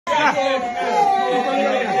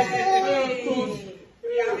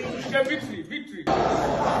Victory.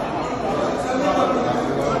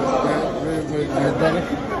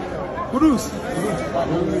 Bruce.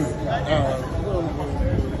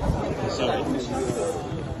 Sorry.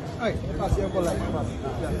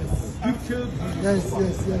 Yes.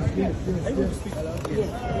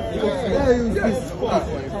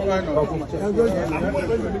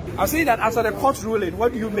 I'm saying that after the court ruling,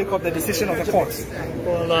 what do you make of the decision of the court?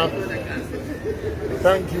 Well,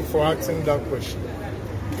 thank you for asking that question.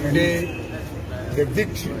 Today, the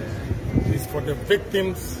victory is for the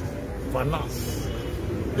victims of Anas,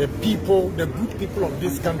 the people, the good people of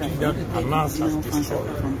this country that Anas has destroyed.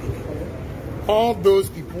 All those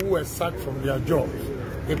people who were sacked from their jobs,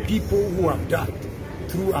 the people who have died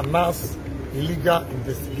through Anas' illegal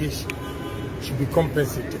investigation should be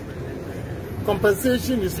compensated.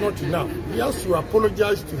 Compensation is not enough. He has to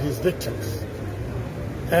apologize to his victims.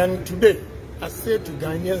 And today, I say to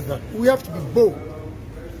Ghanaians that we have to be bold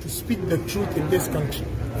to speak the truth in this country.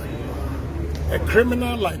 A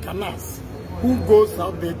criminal like Anas, who goes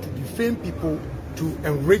out there to defame people to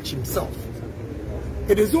enrich himself.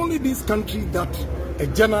 It is only this country that a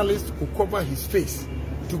journalist will cover his face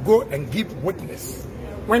to go and give witness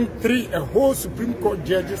when a whole Supreme Court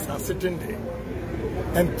judges are sitting there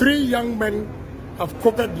and 3 young men have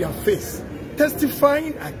covered their face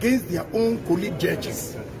testifying against their own colleague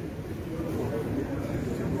judges.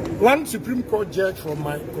 One Supreme Court judge from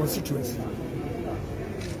my constituency,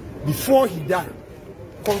 before he died,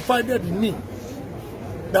 confided in me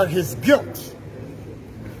that his guilt,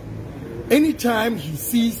 anytime he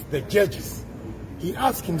sees the judges, he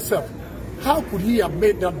asks himself, how could he have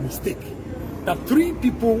made that mistake? That 3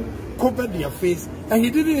 people covered their face and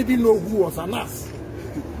he didn't even know who was Anas.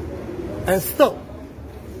 And still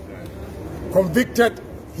convicted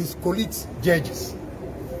his colleagues judges.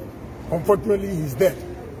 Unfortunately, he's dead.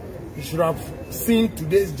 He should have seen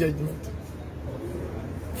today's judgment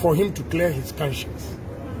for him to clear his conscience.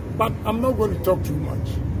 But I'm not going to talk too much.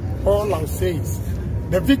 All I'll say is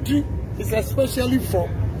the victory is especially for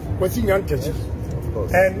Kwesi Nyantakyi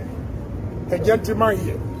and a gentleman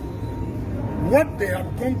here. What they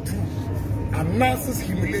have gone through, Anas's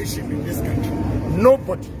humiliation in this country.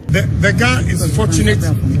 Nobody. The guy is fortunate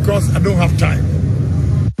because I don't have time.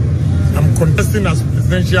 I'm contesting as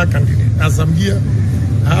presidential candidate. As I'm here,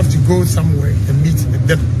 I have to go somewhere and meet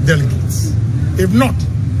the delegates. If not,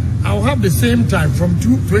 I'll have the same time from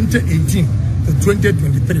 2018 to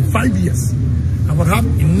 2023, 5 years. I would have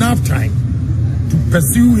enough time to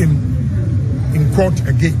pursue him in court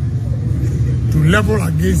again, to level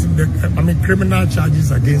against him, criminal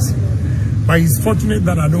charges against him. But it's fortunate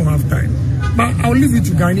that I don't have time. But I'll leave it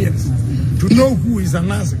to Ghanaians to know who is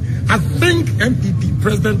announcing. I think MPP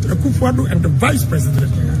President Akufo-Addo and the Vice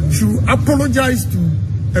President should apologize to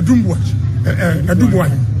Edumbuai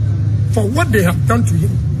for what they have done to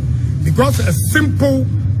him. Because a simple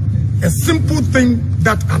thing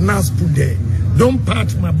that Anas put there, don't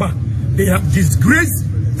pat my back. They have disgraced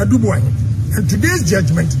Edumbuai. And today's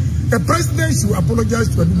judgment, the president should apologize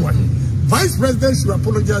to Edumbuai. Vice president should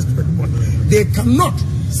apologize to Edumbuai. They cannot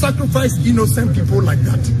sacrifice innocent people like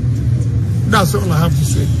that. That's all I have to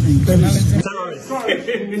say.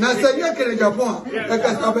 Nasanya Agyapong,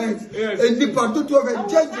 and the part of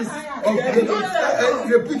judges of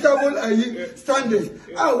reputable standards.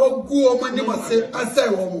 I will go on and say, I say,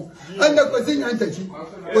 and the Kwesi Nyantakyi,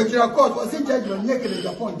 which your court was in judgment,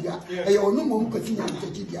 Agyapong, and your no more Kwesi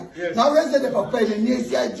Nyantakyi. Now, resident of Papa, and near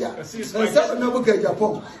Siaja, and seven no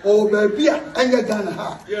Agyapong, or Berbia, and your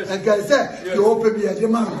Ghana, and can say, you open me a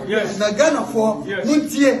demand, and Ghana for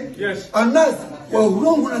Muntie, and that's. Well,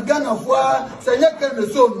 wrong when a Ghana for say you can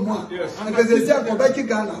so more because they say go back to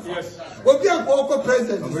Ghana. What be a corporate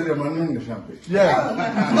president? Yeah.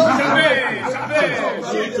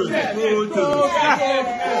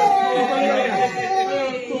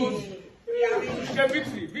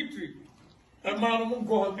 Victory.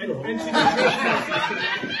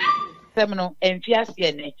 Seminal and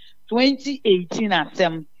Fiasiene 2018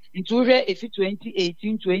 assem into if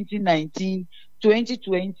 2018, 2019.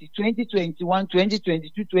 2020, 2021,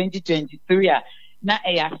 2022, 2023. Na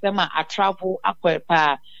asema a travel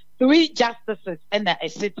akwepa 3 justices and a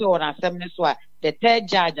city on assembly so the 3rd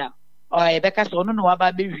judge or a Becca no no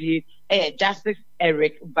aba be Justice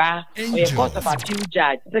Eric Ba or a court of appeal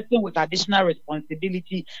judge sitting with additional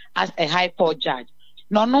responsibility as a high court judge.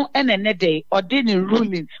 No and day ordinary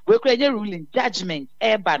ruling we create ruling judgment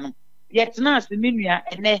ebano yet na seminua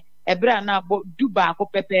ene ebra na bo duba ko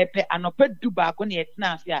pepepe anope duba ko ne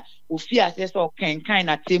etna ase a ofia ase so kenkan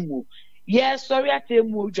na temu yes sorry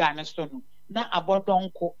atemu dwane so no na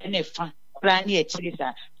abodonko ene fa kra na echiri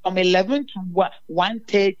sa from 11 to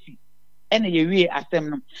 1:30 ene yewie asem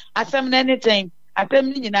no anything asem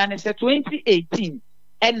ni nyina ne se 2018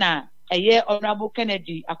 ena eye Honorable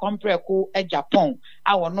Kennedy Akompreko Agyapong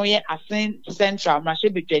awono ye Asin Central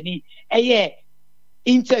Mrashebetwani eye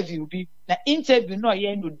interview bi na interview no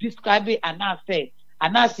ye no describe anase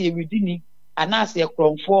ewidini anase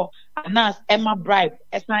ekromfo anas Emma bribe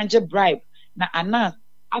esanje bribe na anas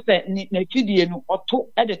ase na twidie no oto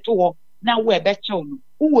de to ho na wo ebechew no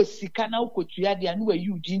wo sika na ukotua de na wo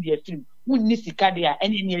yudi de film wunni sika de a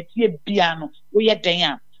ene ne atie bia no wo ye den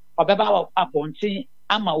a obeba abonten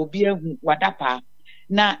ama obi ehu wadapa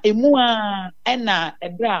na emu a ena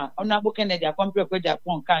ebra Honorable Kennedy Akompreko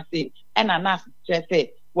Agyapong kan say ena nas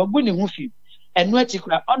say wagu ne hu fi enu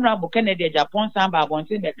achikura Honorable Kennedy Agyapong samba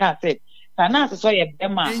abonten be ka say sanas so ye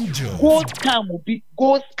bema gold scam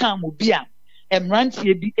obi a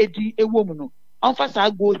emrantie bi edi ewom no onfa sa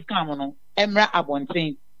gold scam no emra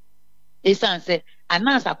abonten esan say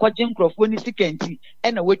anas akwaje nkrofo ni sikanti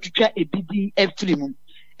ena watwitwa ebidi afilimu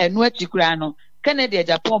enu achikura no Kennedy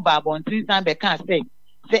Agyapong ba abonten samba ka say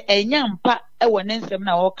se enya mpa ewo ne nsem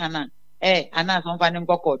na wo kana anas onfa ne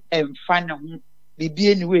nkokọ emfa ne ho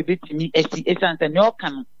bibie ni we betimi esi esan say ne o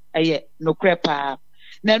kan eye no krepa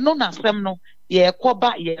na no na asem no ye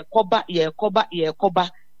koba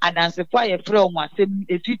adansefo ye frɛ o mo asem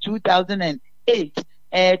efi 2008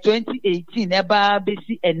 2018 eba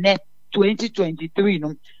besi ene 2023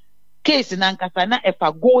 no case na nkasa na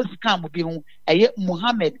efa gold scam bi ho eye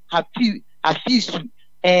Muhammad Hafizu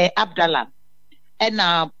Abdallah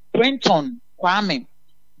na Brenton Kwame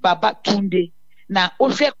Baba Tunde na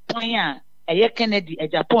ohwe kwan a eye Kennedy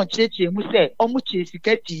Agyapong kyerɛkyerɛ mu sɛ ɔmo kyerɛ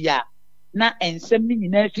sika ti ya na ensem ni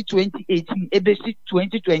nyina fi 2018 ebesi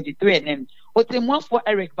 2023 enen otemuafo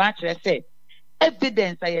Eric Bachre say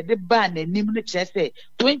evidence aye de ba na nim no kire say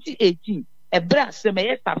 2018 ebra sem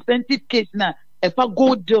aye substantive case na efa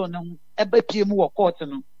gold deal no ebapie mu wo court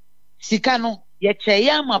no sika no ye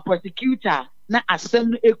kyeye ma prosecutor na asem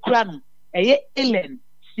no ekura no aye Ellen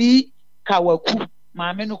C Kawaku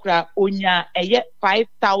maame no kura onya aye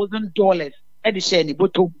 $5,000 e de share ni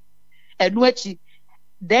botom enu achi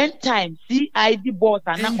then time CID boss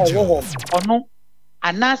ana owo ono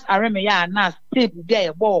anas aremeya anas tape bi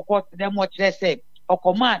a yebo court dem mo kire say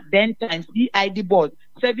okoma then time CID boss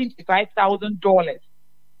 $75,000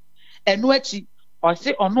 enu achi o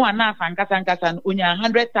se ono anas ankasa no onya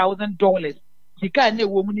 $100,000 sika na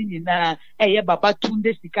ewo mu ni nyina eye Baba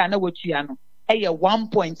Tunde sika na watua no eye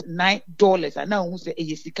 $1.9 ana hu se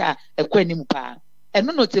eye sika ekwani mu pa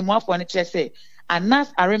enu no temuafo ne kire say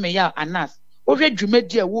anas aremeya anas ohwe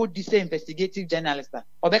dwumadi a wo di say investigative journalist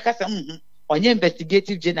obeka say onye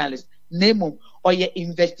investigative journalist name oye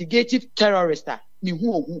investigative terrorist ni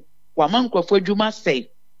hu ohu wa mankrofo adwuma say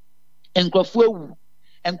enkrofo ewu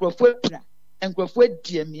enkrofo epra enkrofo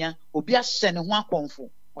diamia obi ahye ne ho akonfo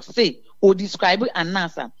o say o describe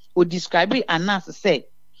anas say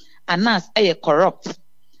anas eye corrupt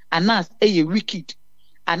anas eye wicked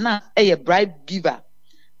anas eye bribe giver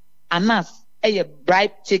anas eye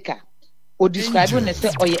bribe taker o describe ne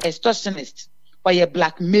say oye extortionist oye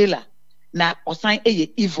blackmailer na osan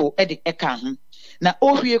eye evil e de eka ho na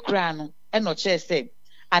ohwie kra no e no che say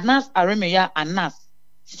anas aremeya anas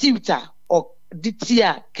siuta o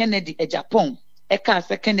ditia Kennedy Agyapong eka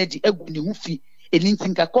say Kennedy egu ne hu fi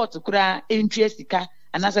enintinka court kra entwe sika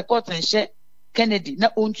anas court nhye Kennedy na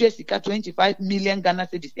ontwe sika 25 million Ghana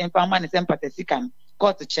cedis emfa ne sempata sika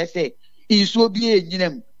court che say insuo bi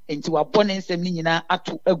enyinam enti wa bone nsem ni nyina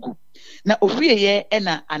ato agu na ohwieye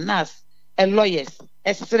na anas lawyers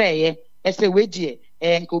esreye ese wedie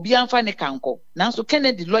nka obi anfa ne kanko nanso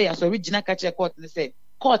Kennedy lawyers original catch court ne say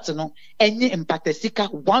court no enye empatasika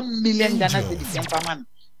 1 million Ghana cedis emfaman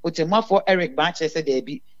otemafo Eric Bachre say there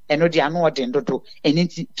bi eno de ano odin dodo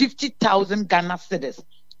enti 50,000 Ghana cedis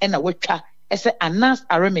na wetwa ese anas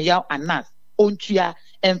aremeya anas ontua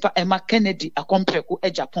emfa ema Kennedy Akompreko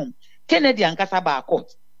Agyapong Kennedy ankasa ba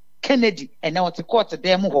court Kennedy ene oti court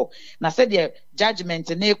dem ho na se de judgment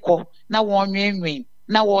na ekọ na wonwenwen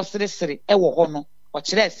na wo seresere ewo ho no o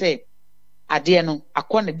kire se ade no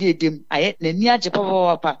akọ na de edem aye na ni agye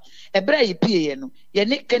papa ebra ye pie no ye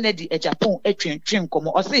ne Kennedy Agyapong atwentwen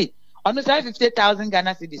komo o se ono 50,000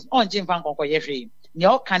 Ghana cedis onje mfa nkonko ye hwe ne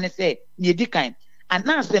o kan se ne edikan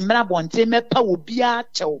anase mra bonte mepa obi a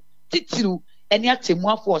chew titiru ene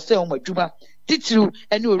atemuafo se o madwuma titiru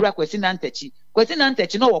ene owura kwasi na ntachi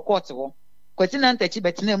no wo court ho kwasi na ntachi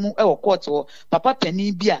betena mu e wo court ho papa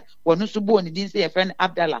pani bia wono so bo ni din say friend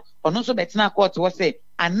Abdallah ono so betena court ho say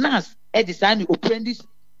anas e decide oprendis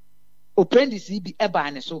apprentice bi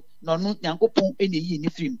eba ne so no no Nyankopon ene yi ni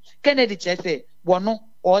film Kennedy che say wono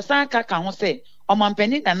o san ka ho say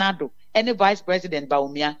omampani nanado any vice president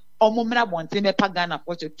Baumia omumra bonte me pagana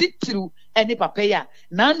for titiru any papa ya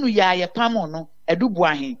nanu ya ye pamo no edubu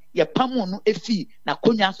ahen ye pamo no efi na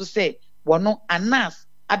konya so say wono anas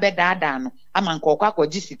abedada no amanko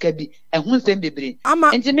kwakwaji sika bi ehun nsem bebre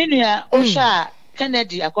enti menua o sha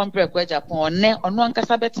Kennedy akompre kwa Japan ne ono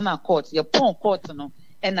ankasa betena court ye pon court no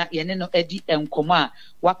ena yene no edi enkomo a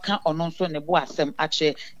waka ono nso ne bo asem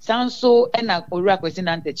ache sanso ena owura kwesi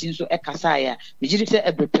na ntachi nso ekasa ya mejiri se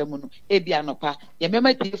ebrepemu no ebi anopa ye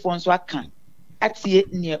mema telefon nso aka atie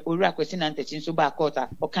ne owura kwesi na ntachi nso ba court a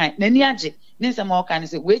okan nani age ne nsema okan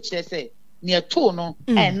se we kire se ne to no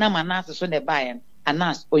ena manase so ne bae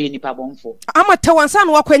Anas oye nipa bonfo ama tawansa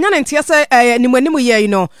no wakwanya ne ntia se nimanimu ye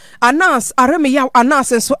no Anas areme ya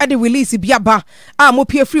Anas nso e de release biaba a mo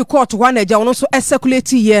pie free court wa na agya no so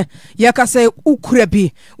circulate ye ka se ukura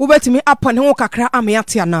bi wo betimi apa ne ho kakra ama ya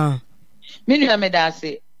tia na minu ya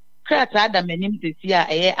medase krata da manim tesia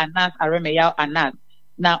eye Anas areme ya Anas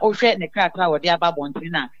na ohwe ne krata wo de aba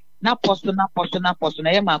bontina na posto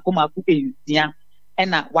na ye makomaku esia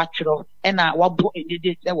ena watwero ena wabo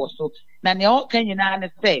edede se wo so na ne o kan nyina ne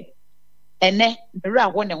se ene mera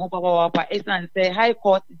wo ne ho papa esan say high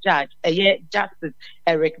court judge justice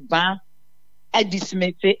Eric Ban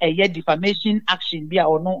dismiss defamation action bia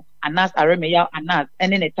ono Anas Aremeya Anas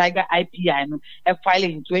ene ne Tiger IPI no file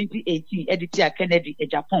in 2018 editor Kennedy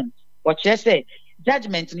Agyapong what say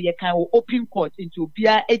judgment no ye kan open court into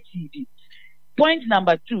bia ATV. Point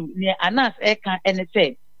number 2 near Anas kan ene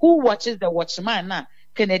say who watches the watchman na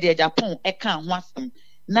Kennedy Agyapong kan wasem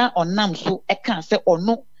na onam so kan se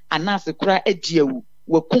ono Anas kura agiewu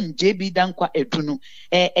wakum JB dankwa edunu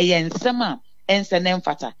ensem a ensene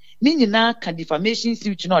mfata ni nyina ka defamation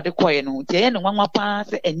suit na ode koye no tie ne nwanwa pa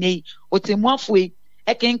se enei otemuafo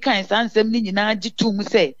ekenkan sansem ni nyina gitum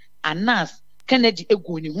se Anas Kennedy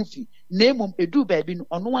egu ni hufi na emom edu ba bi no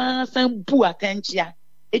ono asan bu atenchia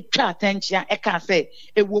etwa atenchia eka se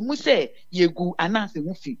ewo mu se yegu Anas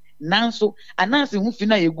hufi nanso Anas hufi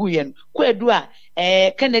na yegu ye no kwedu a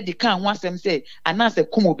Kennedy kan ho asem se Anas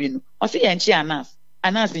kumobi no o se ye nchi Anas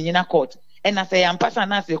nyina court ena se yampasa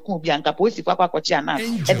Anas ekum bi anka polisi kwa kwachi Anas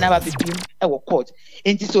ena ba bibim wo court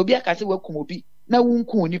enti so obi aka se wakumobi na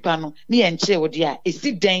wunku onipa no ne ye nchi wo de a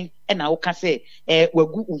esi den ena wo ka se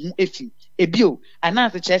wagu uhu efi ebio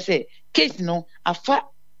Anas che se case no afa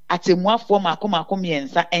atemuafo makomako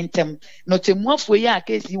miensa entem no temuafo yi a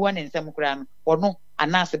case yi won ensem kura no ono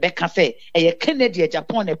Anas beka se Kennedy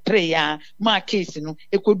Japan ne prayer ma case no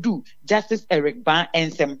ekodu justice Eric Ban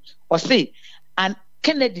ensem o se and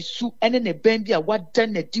Kennedy su ene ne ban bi a wada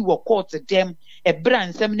na di wo court dem bra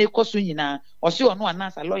nsem ne koso nyina o se ono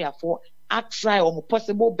Anas lawyer for a try or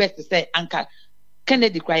possible best to say anka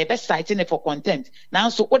Kennedy cry best citing for contempt now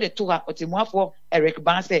so what the to her otimuafo Eric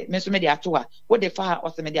Ban say me so me dia to her what the fa her o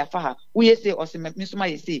se me dia fa her we say o se me so ma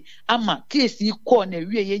ye say ama case yi call na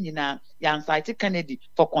wie ye nyina ya cite Kennedy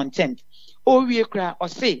for contempt o wie kra o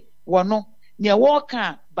say wono ne wo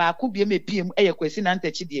ka ba ku bie me piem kwesi na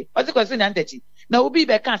ntachi die o se kwesi na ntachi na obi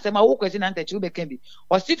be kan se ma wo kwesi na ntachi wo be kan bi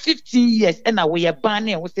o se 15 years na we ye ban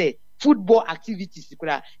na wo say football activities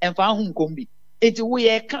kra emfa hu nkombi enti wo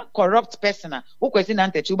ye ka corrupt person wo kwesi na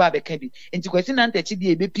ntachi ba be kan bi enti kwesi na ntachi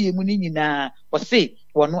die be piem ni nyina o se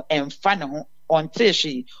wono emfa ne ho onte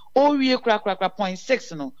hwe o wie kra point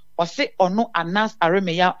 6 no o se ono Anas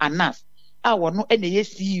Aremeya Anas a wono ene ye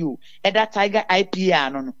CEO eda Tiger IPA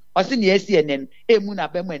no o se ne ye CNN emu na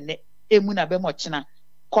bem ene emu na bem ochina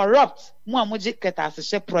corrupt mu amoje keta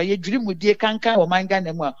asehye pro ye dwiri mudie kankan o manga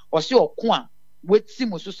na mu a o se okko a weti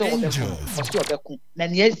mu so wo beku o se obeku na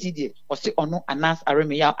ne ye die o se ono Anas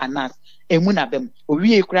Aremeya Anas emu na bem o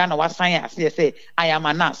wie kura na wasan ase say I am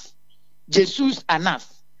Anas Jesus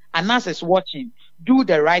Anas is watching do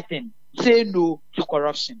the right thing say no to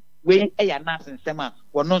corruption we Anas nsema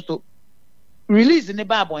wono so release ne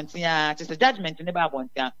ba abontia just judgment ne ba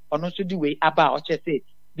abontia ono so di we aba o che say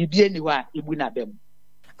bibie ni wa ebu na bem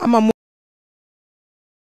ama